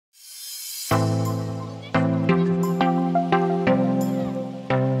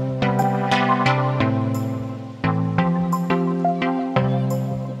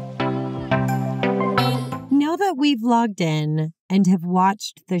you've logged in and have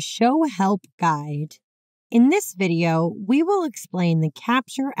watched the Show Help guide. In this video, we will explain the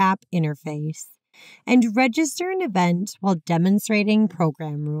Capture app interface and register an event while demonstrating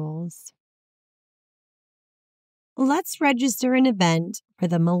program rules. Let's register an event for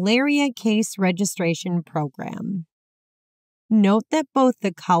the Malaria Case Registration Program. Note that both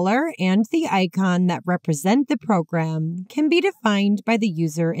the color and the icon that represent the program can be defined by the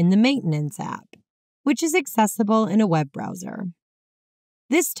user in the Maintenance app, which is accessible in a web browser.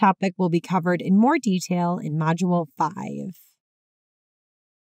 This topic will be covered in more detail in Module 5.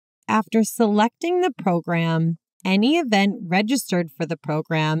 After selecting the program, any event registered for the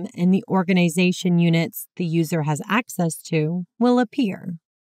program and the organization units the user has access to will appear.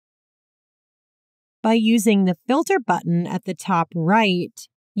 By using the Filter button at the top right,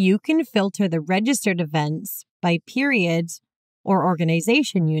 you can filter the registered events by period or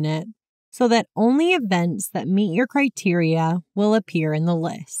organization unit so that only events that meet your criteria will appear in the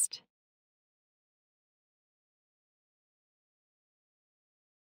list.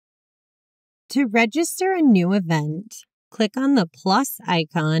 To register a new event, click on the plus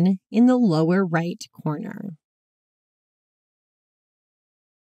icon in the lower right corner.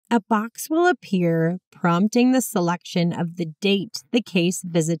 A box will appear prompting the selection of the date the case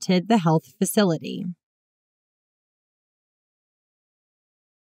visited the health facility.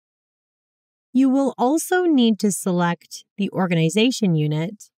 You will also need to select the organization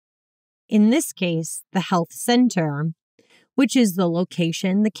unit, in this case, the health center, which is the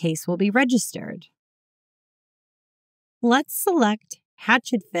location the case will be registered. Let's select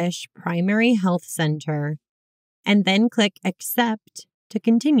Hatchetfish Primary Health Center and then click Accept to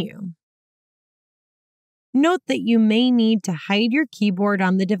continue. Note that you may need to hide your keyboard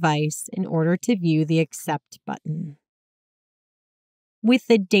on the device in order to view the Accept button. With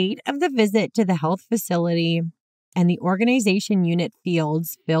the date of the visit to the health facility and the organization unit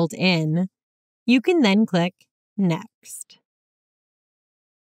fields filled in, you can then click Next.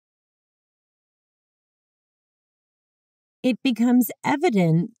 It becomes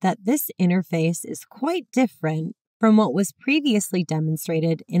evident that this interface is quite different from what was previously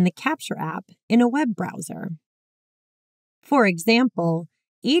demonstrated in the Capture app in a web browser. For example,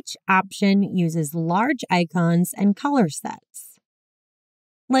 each option uses large icons and color sets.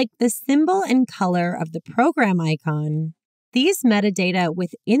 Like the symbol and color of the program icon, these metadata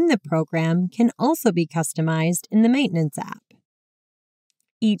within the program can also be customized in the Maintenance app.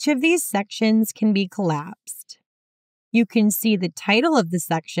 Each of these sections can be collapsed. You can see the title of the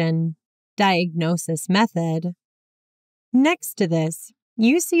section, Diagnosis Method. Next to this,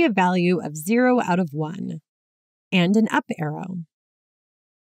 you see a value of 0 out of 1 and an up arrow.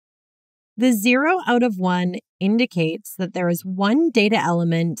 The 0 out of 1 indicates that there is one data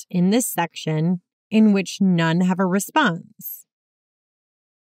element in this section in which none have a response.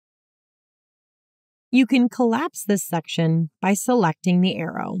 You can collapse this section by selecting the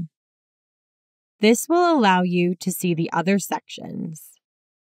arrow. This will allow you to see the other sections.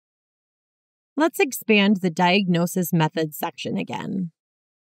 Let's expand the Diagnosis Method section again.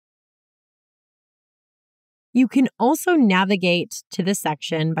 You can also navigate to the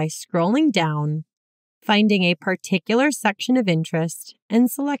section by scrolling down, finding a particular section of interest, and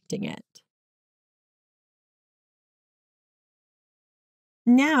selecting it.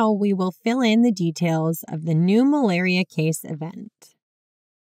 Now we will fill in the details of the new malaria case event.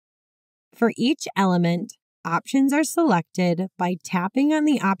 For each element, options are selected by tapping on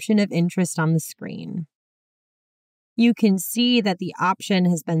the option of interest on the screen. You can see that the option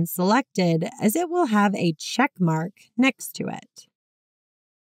has been selected as it will have a check mark next to it.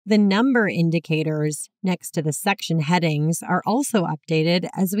 The number indicators next to the section headings are also updated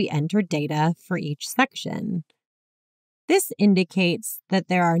as we enter data for each section. This indicates that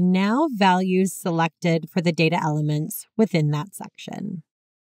there are now values selected for the data elements within that section.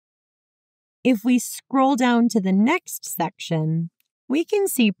 If we scroll down to the next section, we can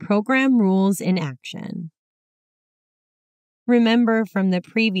see program rules in action. Remember from the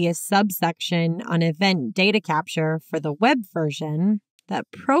previous subsection on event data capture for the web version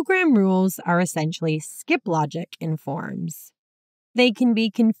that program rules are essentially skip logic in forms. They can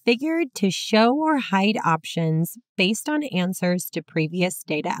be configured to show or hide options based on answers to previous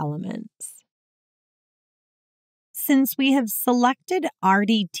data elements. Since we have selected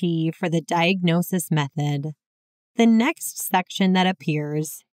RDT for the diagnosis method, the next section that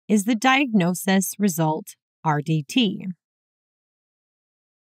appears is the diagnosis result RDT.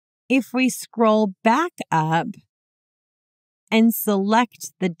 If we scroll back up and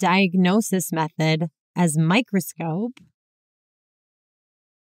select the diagnosis method as microscope,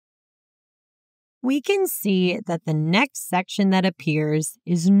 we can see that the next section that appears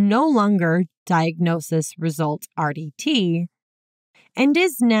is no longer Diagnosis Result RDT and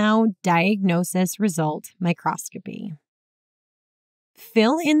is now Diagnosis Result Microscopy.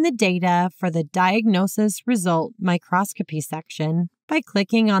 Fill in the data for the Diagnosis Result Microscopy section by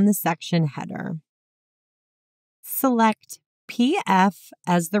clicking on the section header. Select PF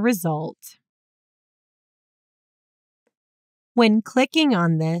as the result. When clicking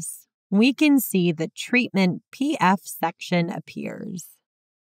on this, we can see the Treatment PF section appears.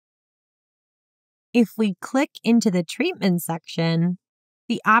 If we click into the Treatment section,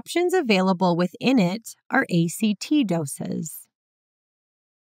 the options available within it are ACT doses.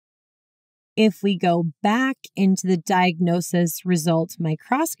 If we go back into the Diagnosis Result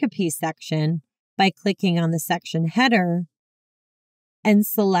Microscopy section by clicking on the section header and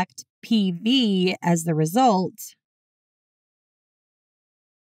select PV as the result,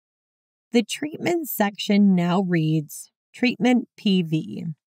 the treatment section now reads Treatment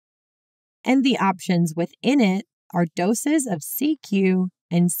PV, and the options within it are doses of CQ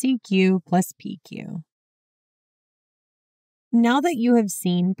and CQ plus PQ. Now that you have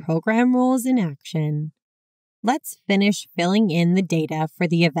seen program rules in action, let's finish filling in the data for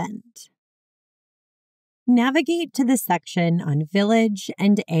the event. Navigate to the section on Village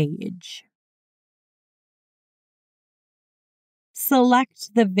and Age.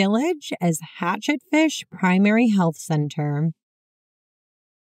 Select the village as Hatchetfish Primary Health Center,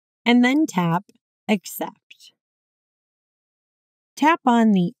 and then tap Accept. Tap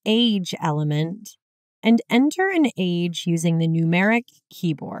on the Age element and enter an age using the numeric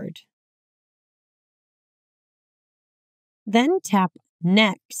keyboard. Then tap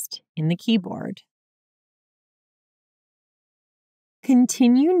Next in the keyboard.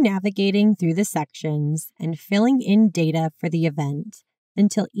 Continue navigating through the sections and filling in data for the event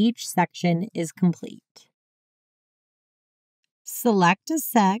until each section is complete. Select a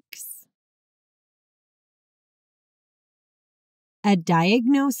sex, a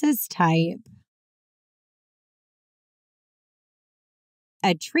diagnosis type,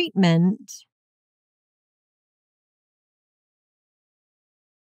 a treatment,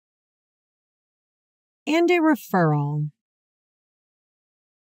 and a referral.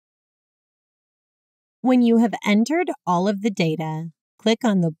 When you have entered all of the data, click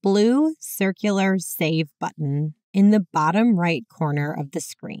on the blue circular Save button in the bottom right corner of the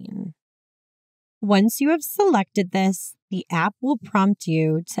screen. Once you have selected this, the app will prompt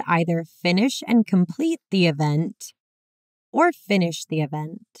you to either finish and complete the event or finish the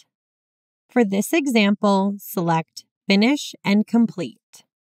event. For this example, select Finish and Complete.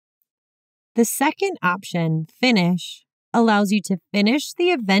 The second option, Finish, allows you to finish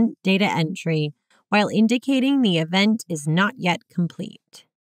the event data entry while indicating the event is not yet complete.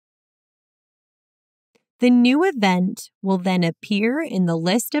 The new event will then appear in the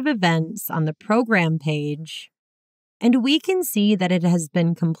list of events on the program page, and we can see that it has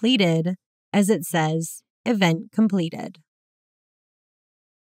been completed as it says Event Completed.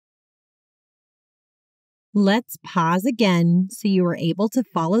 Let's pause again so you are able to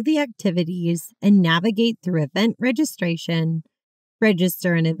follow the activities and navigate through event registration,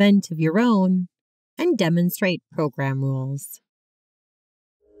 register an event of your own, and demonstrate program rules.